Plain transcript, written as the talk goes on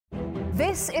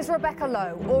This is Rebecca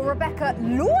Lowe, or Rebecca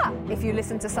Lua, if you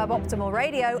listen to Suboptimal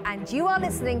Radio, and you are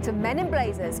listening to Men in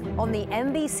Blazers on the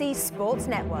NBC Sports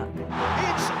Network.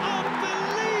 It's unbelievable!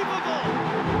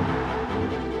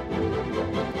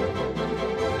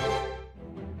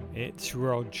 It's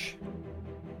Rog.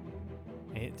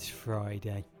 It's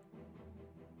Friday.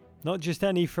 Not just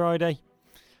any Friday,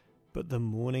 but the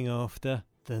morning after,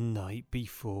 the night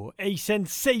before. A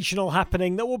sensational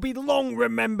happening that will be long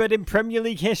remembered in Premier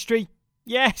League history.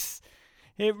 Yes,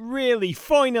 it really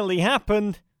finally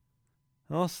happened.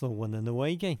 Arsenal won an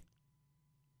away game.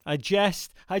 I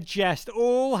jest.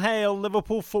 All hail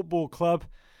Liverpool Football Club.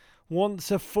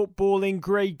 Once a footballing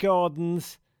Grey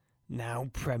Gardens, now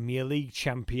Premier League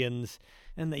champions.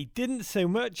 And they didn't so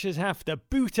much as have to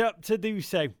boot up to do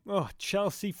so. Oh,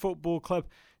 Chelsea Football Club.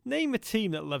 Name a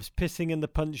team that loves pissing in the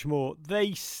punch more.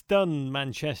 They stunned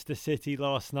Manchester City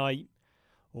last night.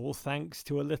 All thanks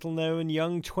to a little-known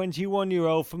young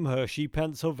 21-year-old from Hershey,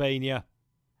 Pennsylvania.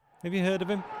 Have you heard of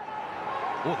him?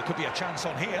 Oh, there could be a chance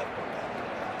on here.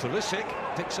 Pulisic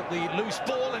picks up the loose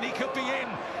ball and he could be in.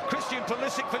 Christian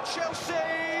Pulisic for Chelsea,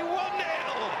 1-0.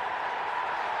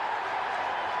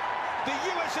 The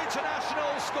US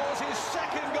international scores his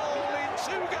second goal in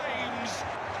 2 games.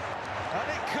 And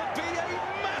it could be a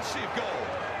massive goal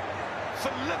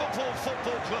for Liverpool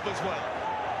Football Club as well.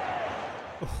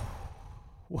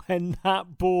 When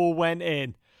that ball went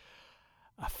in,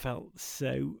 I felt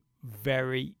so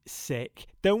very sick.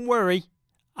 Don't worry,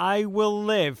 I will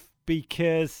live,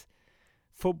 because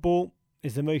football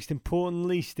is the most important,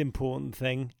 least important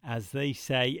thing, as they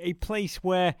say. A place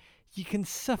where you can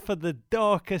suffer the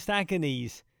darkest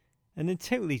agonies and then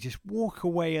totally just walk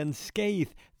away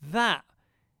unscathed. That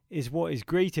is what is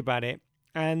great about it.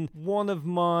 And one of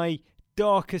my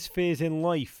darkest fears in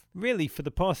life, really for the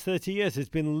past 30 years, has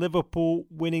been Liverpool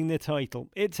winning the title.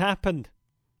 It's happened.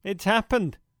 And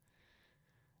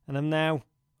I'm now,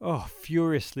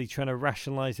 furiously trying to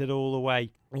rationalise it all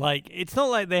away. Like, it's not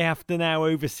like they have to now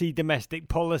oversee domestic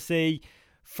policy,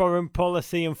 foreign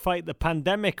policy and fight the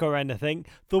pandemic or anything.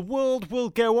 The world will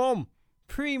go on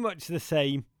pretty much the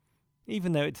same,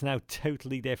 even though it's now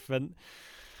totally different.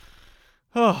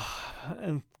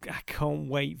 And I can't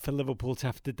wait for Liverpool to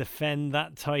have to defend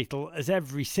that title as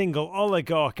every single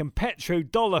oligarch and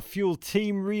petrodollar-fueled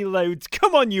team reloads.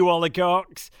 Come on, you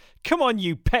oligarchs. Come on,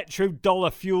 you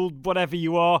petrodollar-fueled whatever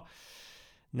you are.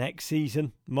 Next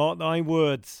season, mark my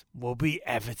words, will be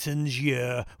Everton's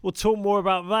year. We'll talk more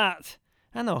about that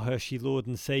and our Hershey Lord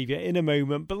and Saviour in a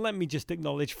moment. But let me just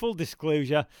acknowledge, full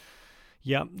disclosure,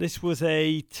 this was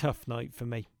a tough night for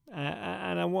me.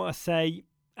 And I want to say,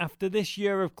 after this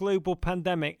year of global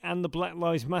pandemic and the Black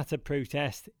Lives Matter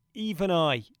protest, even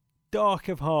I, dark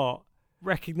of heart,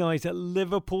 recognise that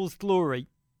Liverpool's glory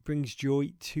brings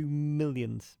joy to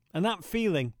millions. And that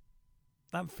feeling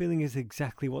is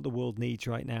exactly what the world needs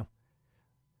right now.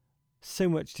 So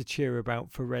much to cheer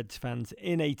about for Reds fans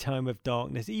in a time of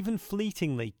darkness, even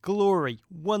fleetingly. Glory,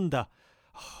 wonder.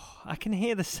 I can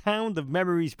hear the sound of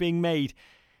memories being made,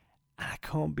 and I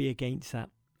can't be against that.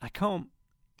 I can't.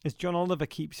 As John Oliver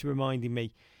keeps reminding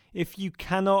me, if you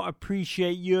cannot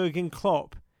appreciate Jurgen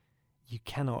Klopp, you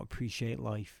cannot appreciate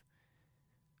life.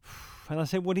 And I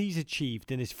say what he's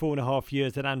achieved in his 4.5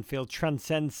 years at Anfield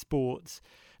transcends sports.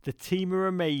 The team are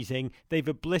amazing. They've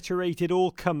obliterated all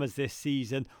comers this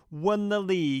season, won the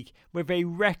league with a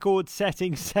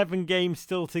record-setting 7 games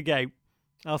still to go.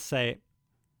 I'll say it.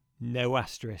 No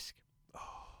asterisk.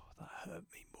 That hurt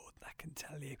me more than I can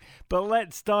tell you. But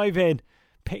let's dive in.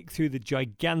 Pick through the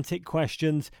gigantic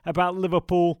questions about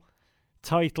Liverpool,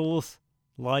 titles,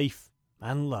 life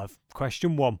and love.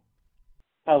 Question 1.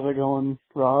 How's it going,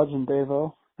 Raj and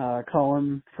Davo?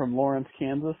 Calling from Lawrence,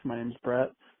 Kansas. My name's Brett.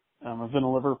 I've been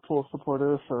a Liverpool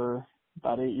supporter for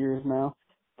about 8 years now.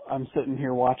 I'm sitting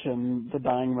here watching the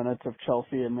dying minutes of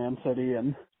Chelsea and Man City,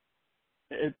 and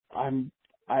I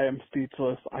am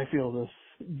speechless. I feel this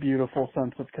beautiful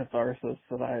sense of catharsis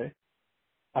that I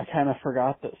kind of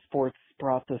forgot that sports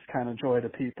brought this kind of joy to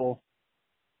people.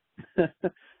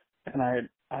 And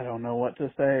I don't know what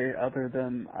to say other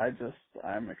than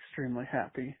I'm extremely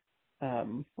happy.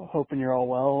 Hoping you're all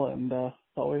well, and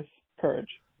always courage.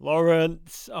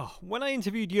 Lawrence, when I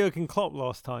interviewed Jurgen Klopp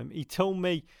last time, he told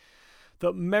me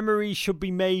that memories should be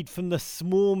made from the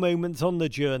small moments on the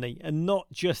journey and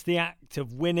not just the act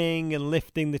of winning and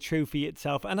lifting the trophy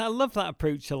itself. And I love that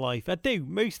approach to life. I do,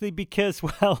 mostly because,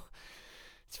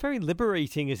 it's very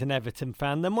liberating as an Everton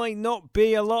fan. There might not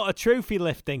be a lot of trophy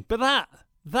lifting, but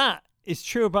that is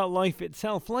true about life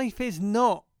itself. Life is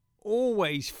not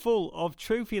always full of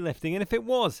trophy lifting. And if it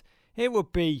was, it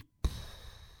would be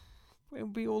it'll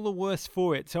be all the worse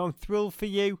for it. So I'm thrilled for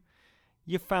you,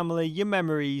 your family, your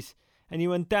memories, and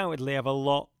you undoubtedly have a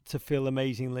lot to feel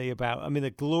amazingly about. I mean, the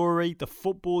glory, the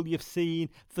football you've seen,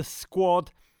 the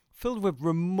squad, filled with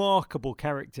remarkable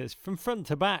characters from front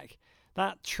to back.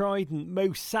 That trident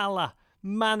Mo Salah,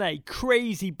 Mane,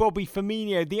 crazy Bobby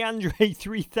Firmino, the Andre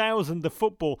 3000 of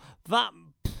football, that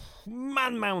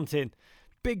man mountain,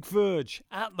 Big Verge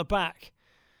at the back,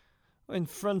 in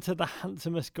front of the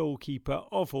handsomest goalkeeper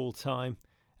of all time,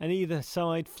 and either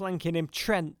side flanking him,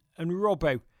 Trent and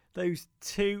Robbo, those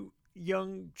two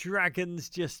young dragons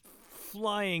just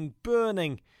flying,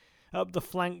 burning up the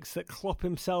flanks that Klopp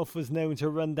himself was known to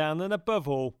run down, and above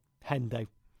all, Hendo,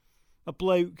 a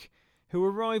bloke who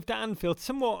arrived at Anfield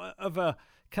somewhat of a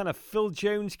kind of Phil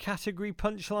Jones category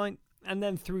punchline, and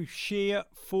then through sheer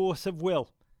force of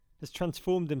will has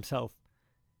transformed himself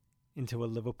into a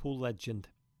Liverpool legend.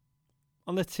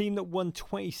 On a team that won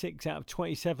 26 out of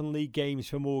 27 league games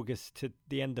from August to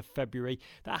the end of February,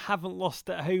 that haven't lost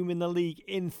at home in the league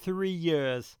in 3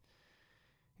 years,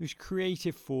 whose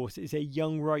creative force is a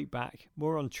young right back,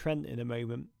 more on Trent in a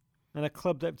moment, and a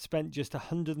club that spent just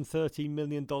 $113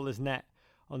 million net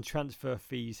on transfer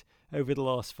fees over the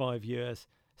last 5 years.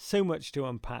 So much to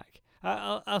unpack.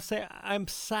 I'll say I'm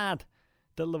sad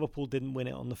that Liverpool didn't win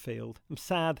it on the field. I'm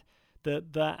sad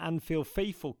that the Anfield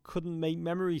faithful couldn't make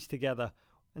memories together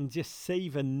and just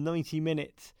savour 90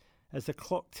 minutes as the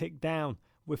clock ticked down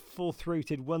with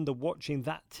full-throated wonder watching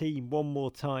that team one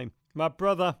more time. My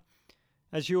brother,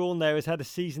 as you all know, has had a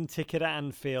season ticket at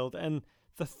Anfield, and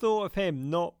the thought of him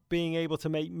not being able to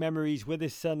make memories with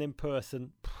his son in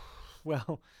person,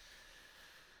 well,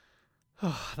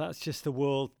 that's just the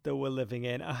world that we're living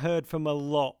in. I heard from a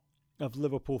lot of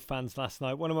Liverpool fans last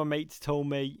night. One of my mates told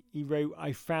me, he wrote,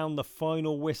 I found the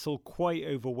final whistle quite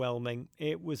overwhelming.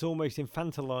 It was almost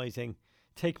infantilizing.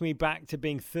 Take me back to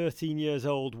being 13 years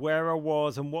old, where I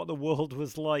was and what the world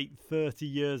was like 30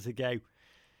 years ago.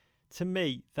 To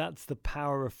me, that's the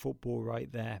power of football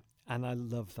right there, and I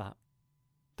love that.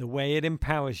 The way it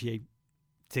empowers you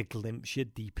to glimpse your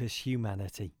deepest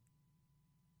humanity.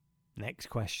 Next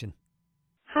question.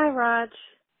 Hi, Raj.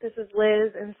 This is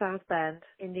Liz in South Bend,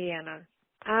 Indiana.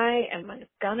 I am a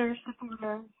Gunner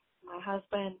supporter. My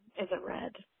husband is a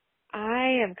Red.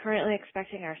 I am currently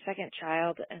expecting our second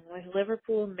child, and with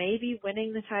Liverpool maybe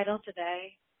winning the title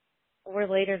today or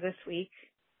later this week,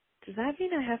 does that mean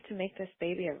I have to make this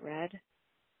baby a Red?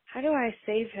 How do I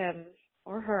save him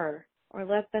or her, or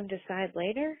let them decide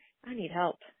later? I need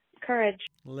help. Courage.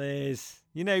 Liz,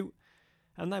 you know,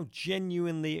 I'm now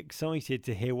genuinely excited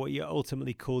to hear what you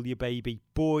ultimately call your baby,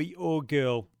 boy or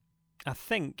girl. I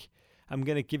think I'm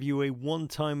going to give you a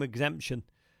one-time exemption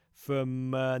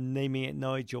from naming it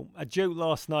Nigel. I joked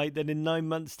last night that in 9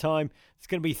 months' time, there's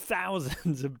going to be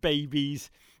thousands of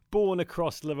babies born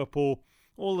across Liverpool,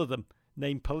 all of them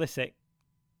named Pulisic.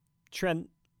 Trent,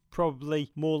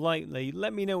 probably more likely.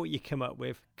 Let me know what you come up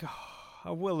with. God,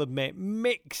 I will admit,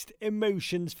 mixed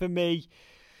emotions for me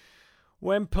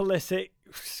when Pulisic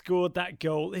scored that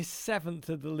goal, his 7th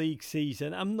of the league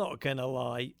season. I'm not going to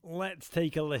lie. Let's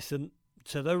take a listen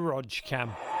to the Rog Cam.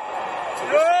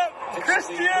 Oh,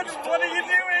 Christian, what are you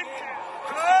doing?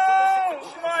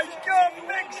 Oh, my God,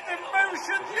 mixed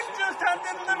emotions. You've just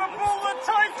handed Liverpool the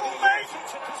title, mate.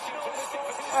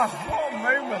 Oh, what a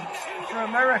moment for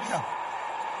America.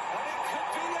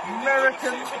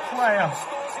 American player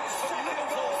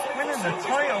winning the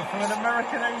title for an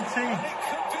American 18.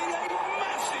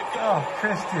 Oh,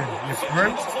 Christian, you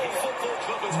broke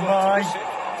my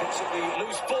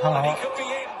heart.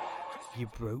 You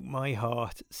broke my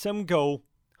heart. Some goal,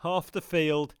 half the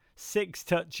field, 6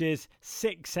 touches,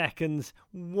 6 seconds,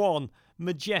 1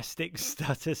 majestic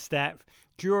stutter step,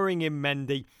 drawing in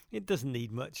Mendy. It doesn't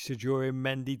need much to draw in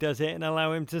Mendy, does it, and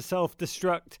allow him to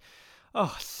self-destruct.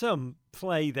 Oh, some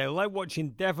play though, like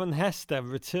watching Devon Hester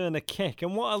return a kick.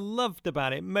 And what I loved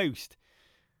about it most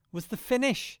was the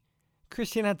finish.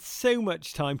 Christian had so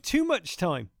much time, too much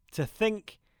time, to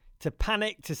think, to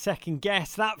panic, to second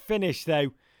guess. That finish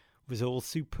though was all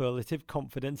superlative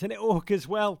confidence, and it augurs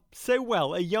well, so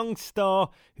well, a young star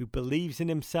who believes in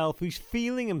himself, who's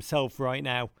feeling himself right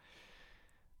now.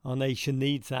 Our nation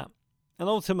needs that. And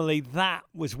ultimately, that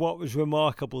was what was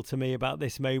remarkable to me about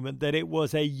this moment, that it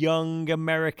was a young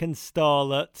American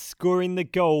starlet scoring the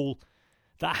goal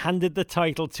that handed the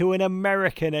title to an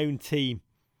American-owned team.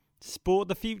 Sport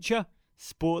the future?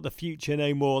 Sport the future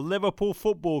no more. Liverpool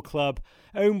Football Club,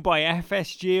 owned by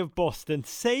FSG of Boston,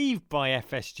 saved by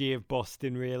FSG of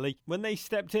Boston, really. When they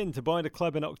stepped in to buy the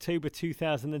club in October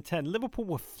 2010, Liverpool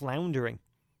were floundering.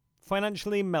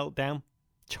 Financially in meltdown,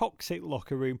 toxic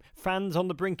locker room, fans on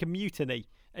the brink of mutiny,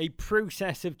 a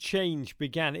process of change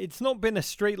began. It's not been a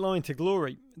straight line to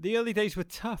glory. The early days were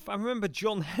tough. I remember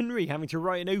John Henry having to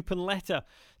write an open letter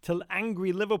to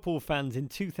angry Liverpool fans in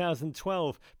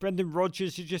 2012. Brendan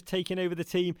Rodgers had just taken over the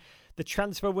team. The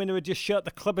transfer window had just shut.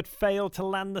 The club had failed to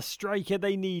land the striker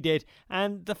they needed.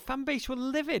 And the fan base were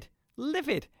livid.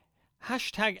 Livid.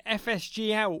 Hashtag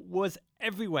FSG out was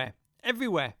everywhere.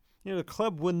 Everywhere. The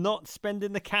club were not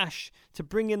spending the cash to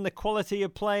bring in the quality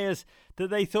of players that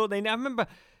they thought they... I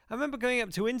remember going up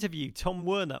to interview Tom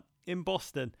Werner in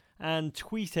Boston and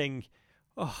tweeting,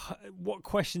 what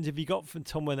questions have you got from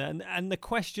Tom Werner? And the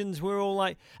questions were all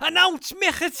like, announce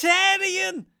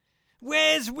Mkhitaryan!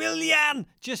 Where's Willian?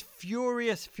 Just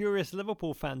furious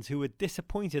Liverpool fans who were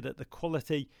disappointed at the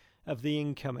quality of the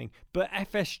incoming. But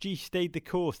FSG stayed the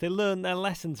course. They learned their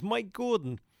lessons. Mike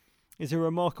Gordon is a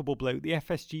remarkable bloke, the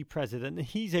FSG president, and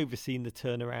he's overseen the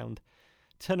turnaround.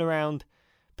 Turnaround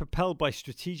propelled by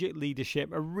strategic leadership,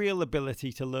 a real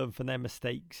ability to learn from their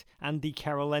mistakes. Andy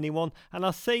Carroll, anyone? And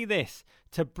I'll say this,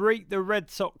 to break the Red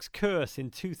Sox curse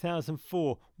in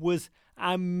 2004 was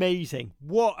amazing.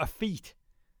 What a feat.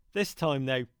 This time,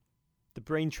 though, the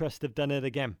Brain Trust have done it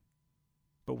again,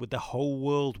 but with the whole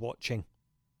world watching.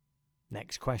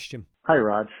 Next question. Hi,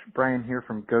 Raj. Brian here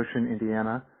from Goshen,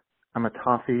 Indiana. I'm a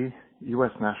Toffee,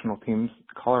 U.S. national teams,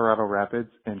 Colorado Rapids,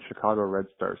 and Chicago Red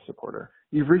Stars supporter.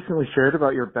 You've recently shared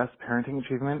about your best parenting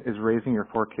achievement is raising your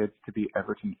 4 kids to be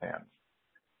Everton fans.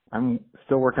 I'm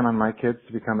still working on my kids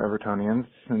to become Evertonians,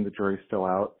 and the jury's still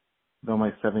out, though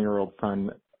my 7-year-old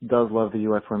son does love the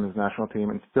U.S. women's national team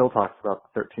and still talks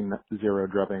about the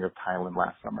 13-0 drubbing of Thailand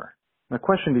last summer. My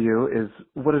question to you is,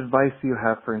 what advice do you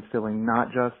have for instilling not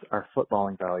just our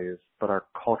footballing values, but our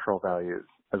cultural values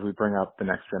as we bring up the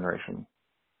next generation?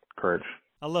 Courage.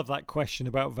 I love that question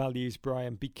about values,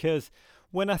 Brian, because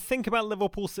when I think about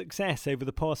Liverpool's success over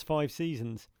the past 5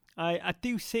 seasons, I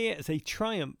do see it as a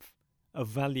triumph of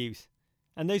values.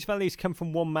 And those values come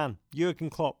from one man, Jurgen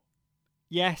Klopp.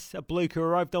 Yes, a bloke who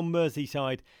arrived on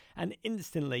Merseyside and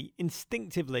instantly,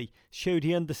 instinctively showed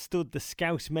he understood the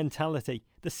Scouse mentality,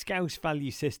 the Scouse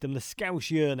value system, the Scouse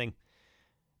yearning.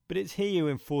 But it's he who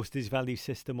enforced his value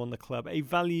system on the club, a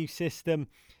value system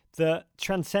that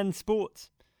transcends sports,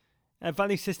 a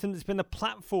value system that's been a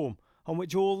platform on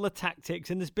which all the tactics,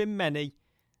 and there's been many,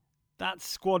 that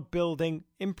squad building,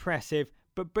 impressive,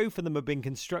 but both of them have been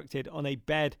constructed on a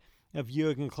bed of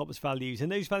Jurgen Klopp's values.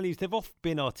 And those values, they've often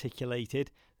been articulated: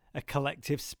 a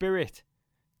collective spirit,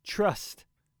 trust,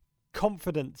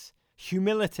 confidence,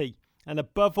 humility, and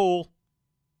above all,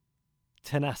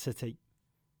 tenacity.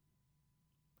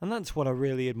 And that's what I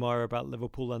really admire about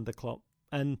Liverpool under Klopp.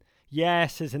 And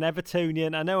yes, as an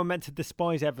Evertonian, I know I'm meant to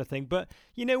despise everything, but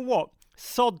you know what?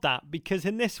 Sod that, because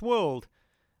in this world,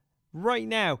 right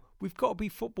now, we've got to be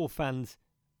football fans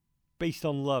based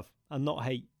on love and not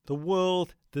hate. The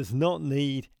world does not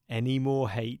need any more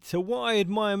hate. So what I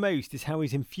admire most is how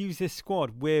he's infused this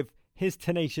squad with his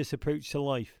tenacious approach to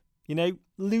life.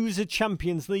 Lose a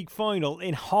Champions League final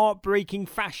in heartbreaking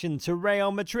fashion to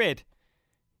Real Madrid.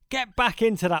 Get back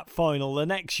into that final the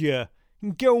next year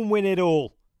and go and win it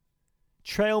all.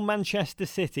 Trail Manchester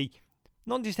City,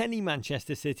 not just any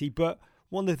Manchester City, but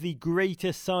one of the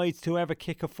greatest sides to ever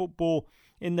kick a football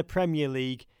in the Premier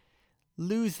League.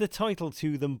 Lose the title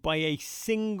to them by a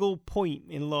single point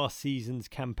in last season's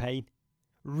campaign.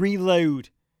 Reload.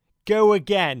 Go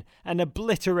again and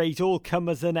obliterate all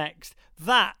comers the next.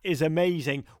 That is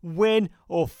amazing. Win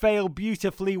or fail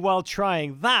beautifully while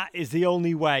trying. That is the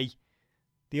only way.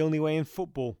 The only way in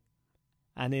football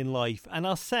and in life. And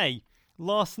I'll say,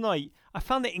 last night, I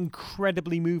found it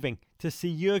incredibly moving to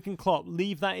see Jurgen Klopp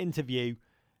leave that interview,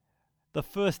 the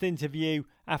first interview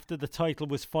after the title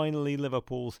was finally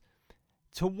Liverpool's,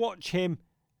 to watch him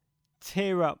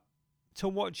tear up, to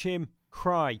watch him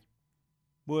cry,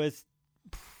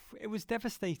 it was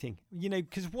devastating.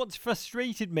 Because what's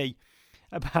frustrated me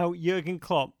about Jurgen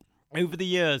Klopp over the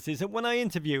years is that when I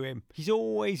interview him, he's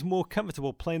always more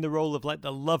comfortable playing the role of like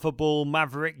the lovable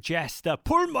maverick jester.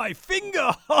 Pull my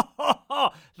finger!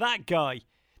 That guy.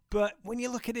 But when you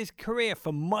look at his career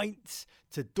from Mainz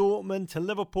to Dortmund to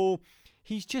Liverpool,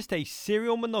 he's just a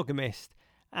serial monogamist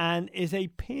and is a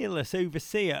peerless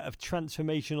overseer of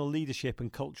transformational leadership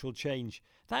and cultural change.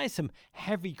 That is some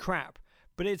heavy crap,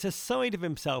 but it's a side of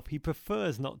himself he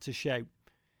prefers not to show.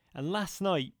 And last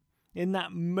night, in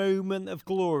that moment of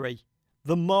glory,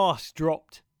 the mask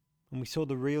dropped and we saw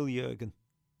the real Jurgen,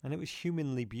 and it was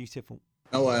humanly beautiful.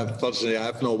 No, unfortunately, I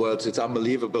have no words. It's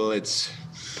unbelievable. It's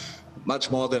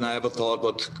much more than I ever thought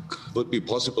what would be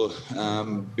possible.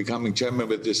 Becoming chairman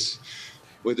with this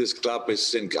club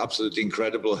is absolutely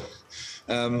incredible.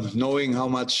 Knowing how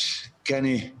much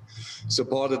Kenny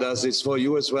supported us. It's for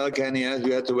you as well, Kenny.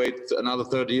 You had to wait another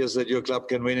 30 years that your club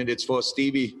can win it. It's for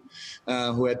Stevie,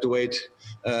 who had to wait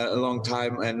a long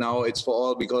time. And now it's for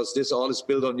all, because this all is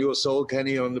built on your soul,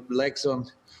 Kenny, on the legs of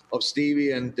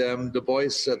Stevie. And the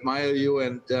boys admire you.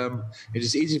 And it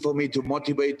is easy for me to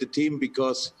motivate the team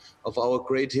because of our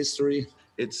great history.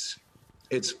 It's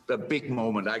a big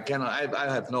moment. I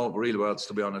have no real words,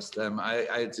 to be honest.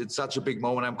 It's such a big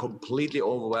moment. I'm completely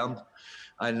overwhelmed.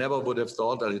 I never would have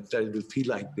thought that it would feel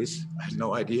like this. I had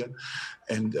no idea.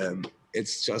 And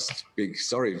it's just big.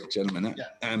 Sorry, gentlemen.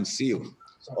 See you.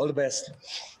 All the best.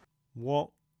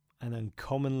 What an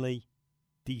uncommonly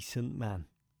decent man.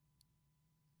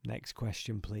 Next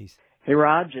question, please. Hey,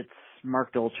 Raj. It's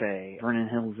Mark Dolce, Vernon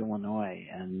Hills, Illinois.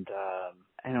 And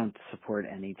I don't support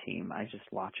any team. I just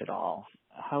watch it all.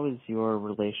 How is your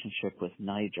relationship with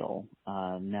Nigel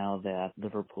now that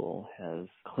Liverpool has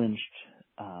clinched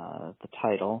the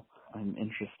title? I'm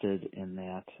interested in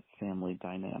that family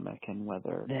dynamic and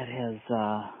whether that has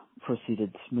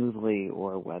proceeded smoothly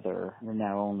or whether you're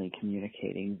now only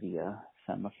communicating via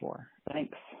semaphore.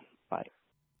 Thanks. Bye.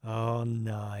 Oh,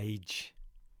 Nige.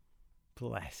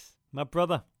 Bless. My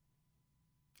brother.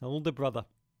 Older brother.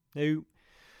 Who,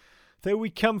 though we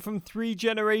come from 3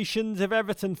 generations of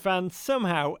Everton fans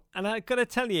somehow, and I've got to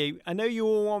tell you, I know you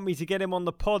all want me to get him on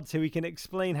the pod so he can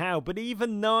explain how, but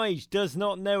even Nige does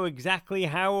not know exactly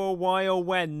how or why or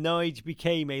when Nige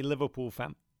became a Liverpool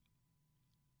fan.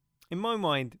 In my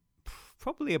mind,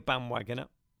 probably a bandwagoner,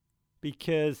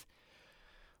 because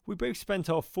we both spent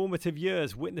our formative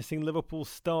years witnessing Liverpool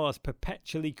stars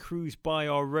perpetually cruise by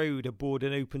our road aboard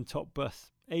an open-top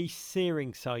bus. A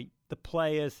searing sight. The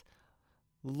players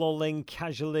lolling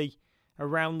casually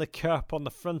around the cup on the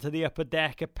front of the upper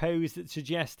deck, a pose that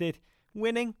suggested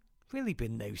winning really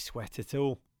been no sweat at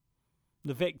all.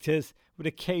 The victors would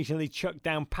occasionally chuck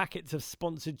down packets of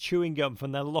sponsored chewing gum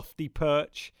from their lofty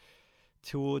perch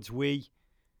towards we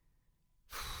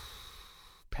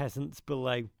peasants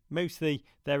below. Mostly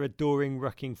their adoring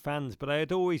rucking fans, but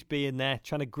I'd always be in there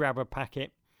trying to grab a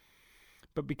packet.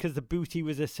 But because the booty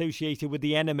was associated with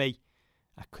the enemy,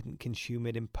 I couldn't consume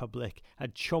it in public.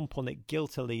 I'd chomp on it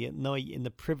guiltily at night in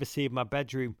the privacy of my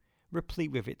bedroom,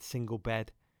 replete with its single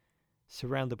bed,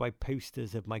 surrounded by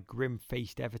posters of my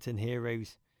grim-faced Everton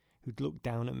heroes who'd look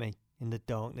down at me in the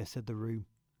darkness of the room.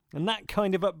 And that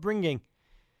kind of upbringing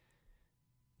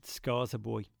scars a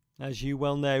boy. As you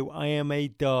well know, I am a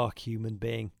dark human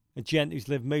being, a gent who's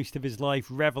lived most of his life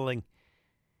revelling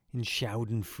in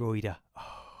Schadenfreude.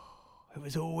 It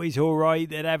was always all right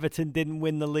that Everton didn't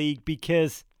win the league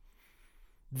because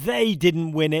they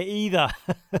didn't win it either.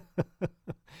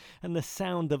 And the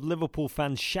sound of Liverpool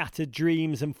fans' shattered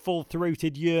dreams and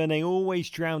full-throated yearning always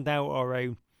drowned out our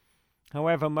own.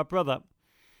 However, my brother,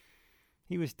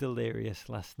 he was delirious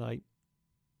last night.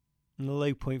 And the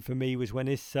low point for me was when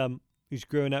his son, who's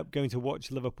grown up going to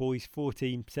watch Liverpool, he's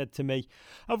 14, said to me,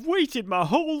 "I've waited my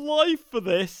whole life for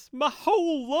this. My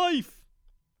whole life."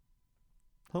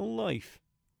 Whole life?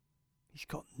 He's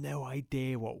got no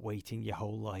idea what waiting your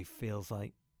whole life feels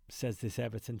like, says this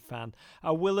Everton fan.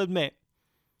 I will admit,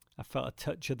 I felt a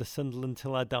touch of the Sunderland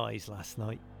till I dies last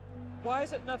night. Why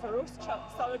is it never us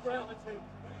celebrating?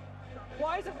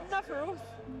 Why is it never us?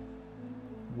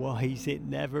 Why is it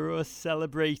never us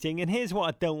celebrating? And here's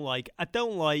what I don't like. I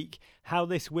don't like how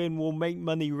this win will make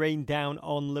money rain down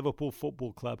on Liverpool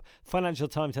Football Club. Financial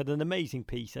Times had an amazing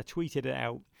piece. I tweeted it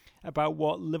out about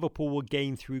what Liverpool will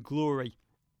gain through glory.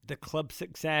 The club's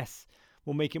success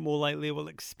will make it more likely it will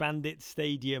expand its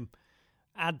stadium,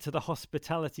 add to the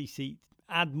hospitality seat,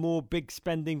 add more big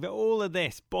spending. But all of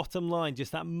this, bottom line,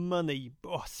 just that money,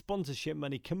 sponsorship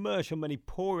money, commercial money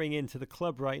pouring into the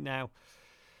club right now.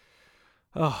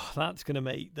 Oh, that's going to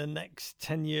make the next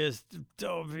 10 years of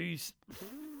derbies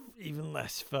even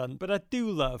less fun. But I do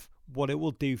love what it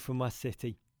will do for my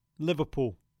city.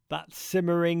 Liverpool, that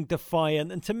simmering,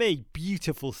 defiant, and to me,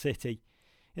 beautiful city.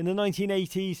 In the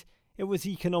 1980s, it was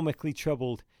economically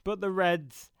troubled, but the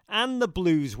Reds and the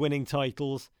Blues winning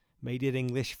titles made it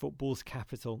English football's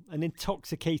capital, an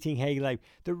intoxicating halo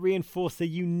that reinforced the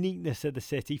uniqueness of the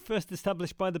city, first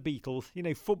established by the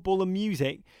Beatles. Football and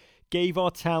music gave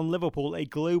our town, Liverpool, a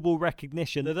global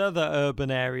recognition that other urban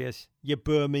areas, your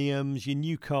Birminghams, your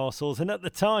Newcastles, and at the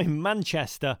time,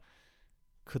 Manchester,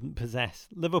 couldn't possess.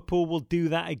 Liverpool will do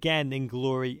that again in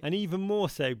glory, and even more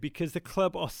so because the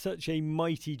club are such a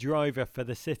mighty driver for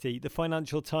the city. The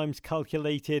Financial Times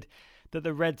calculated that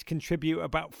the Reds contribute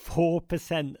about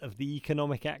 4% of the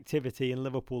economic activity in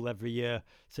Liverpool every year.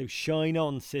 So shine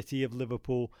on, City of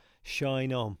Liverpool,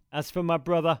 shine on. As for my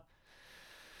brother,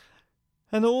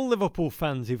 And all Liverpool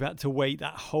fans who've had to wait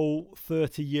that whole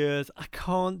 30 years, I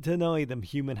can't deny them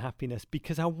human happiness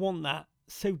because I want that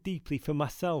so deeply for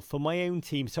myself, for my own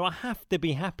team. So I have to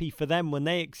be happy for them when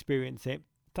they experience it.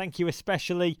 Thank you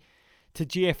especially to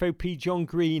GFOP John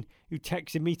Green, who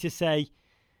texted me to say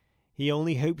he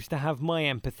only hopes to have my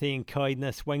empathy and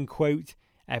kindness when, quote,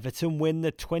 Everton win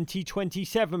the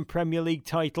 2027 Premier League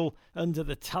title under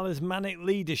the talismanic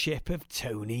leadership of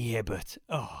Tony Hibbert.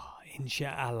 Oh,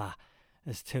 inshallah,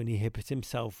 as Tony Hibbert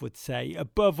himself would say.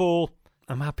 Above all,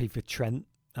 I'm happy for Trent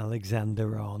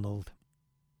Alexander-Arnold.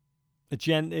 A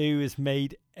gent who has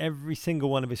made every single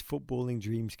one of his footballing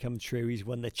dreams come true. He's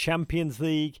won the Champions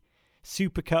League,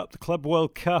 Super Cup, the Club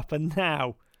World Cup, and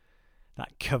now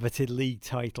that coveted league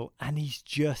title. And he's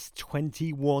just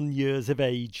 21 years of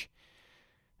age.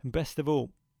 And best of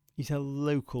all, he's a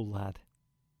local lad.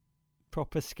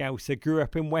 Proper Scouser, grew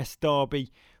up in West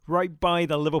Derby, right by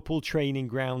the Liverpool training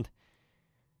ground,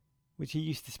 which he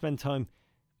used to spend time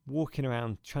walking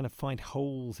around trying to find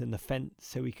holes in the fence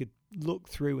so he could look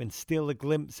through and steal a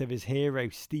glimpse of his hero,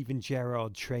 Steven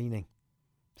Gerrard, training.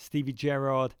 Stevie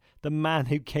Gerrard, the man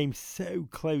who came so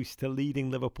close to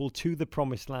leading Liverpool to the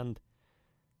promised land,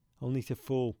 only to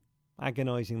fall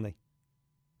agonisingly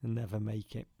and never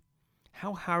make it.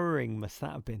 How harrowing must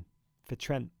that have been for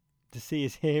Trent to see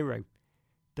his hero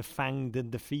defanged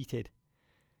and defeated,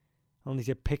 only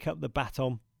to pick up the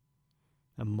baton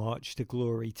and march to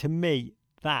glory. To me,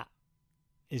 that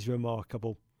is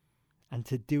remarkable. And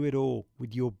to do it all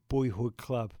with your boyhood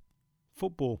club.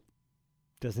 Football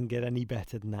doesn't get any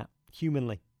better than that.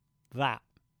 Humanly, that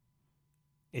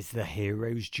is the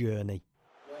hero's journey.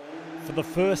 For the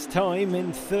first time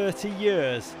in 30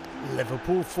 years,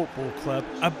 Liverpool Football Club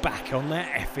are back on their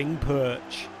effing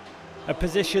perch. A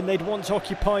position they'd once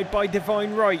occupied by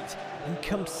divine right and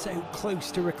come so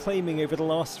close to reclaiming over the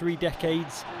last 3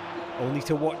 decades, only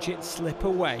to watch it slip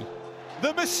away.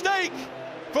 The mistake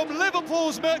from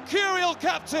Liverpool's mercurial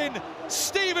captain,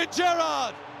 Steven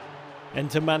Gerrard.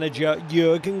 Enter manager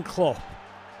Jurgen Klopp,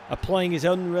 applying his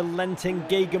unrelenting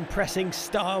gegenpressing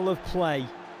style of play,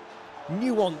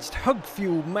 nuanced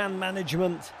hug-fueled man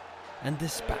management, and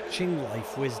dispatching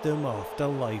life wisdom after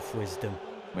life wisdom.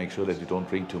 Make sure that you don't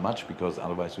drink too much, because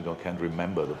otherwise you can't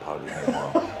remember the party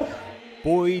anymore.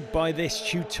 Buoyed by this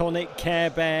Teutonic Care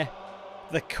Bear,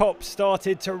 the Kop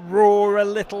started to roar a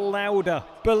little louder,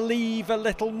 believe a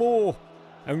little more,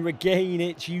 and regain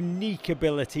its unique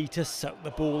ability to suck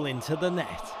the ball into the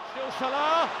net. Still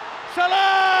Salah!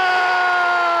 Salah!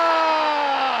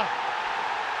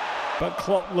 But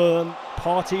Klopp learned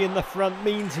party in the front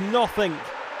means nothing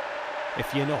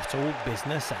if you're not all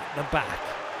business at the back.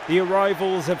 The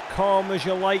arrivals of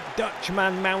calm-as-you-like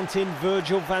Dutchman Mountain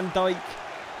Virgil van Dijk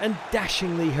and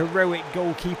dashingly heroic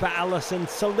goalkeeper Alisson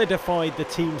solidified the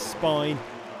team's spine,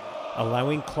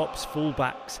 allowing Klopp's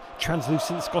fullbacks,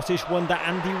 translucent Scottish wonder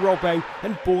Andy Robbo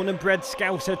and born and bred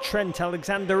Scouser Trent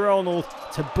Alexander-Arnold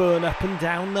to burn up and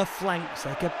down the flanks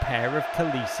like a pair of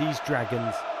Khaleesi's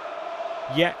dragons.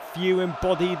 Yet few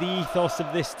embody the ethos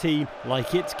of this team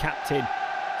like its captain,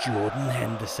 Jordan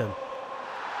Henderson,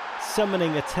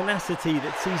 summoning a tenacity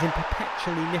that sees him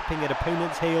perpetually nipping at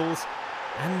opponents' heels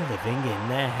and living in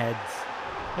their heads.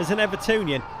 As an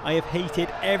Evertonian, I have hated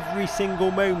every single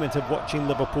moment of watching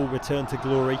Liverpool return to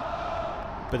glory.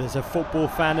 But as a football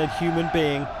fan and human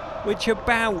being, which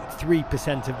about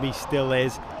 3% of me still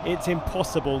is, it's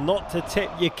impossible not to tip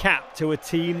your cap to a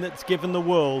team that's given the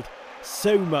world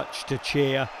so much to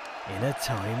cheer in a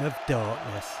time of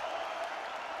darkness.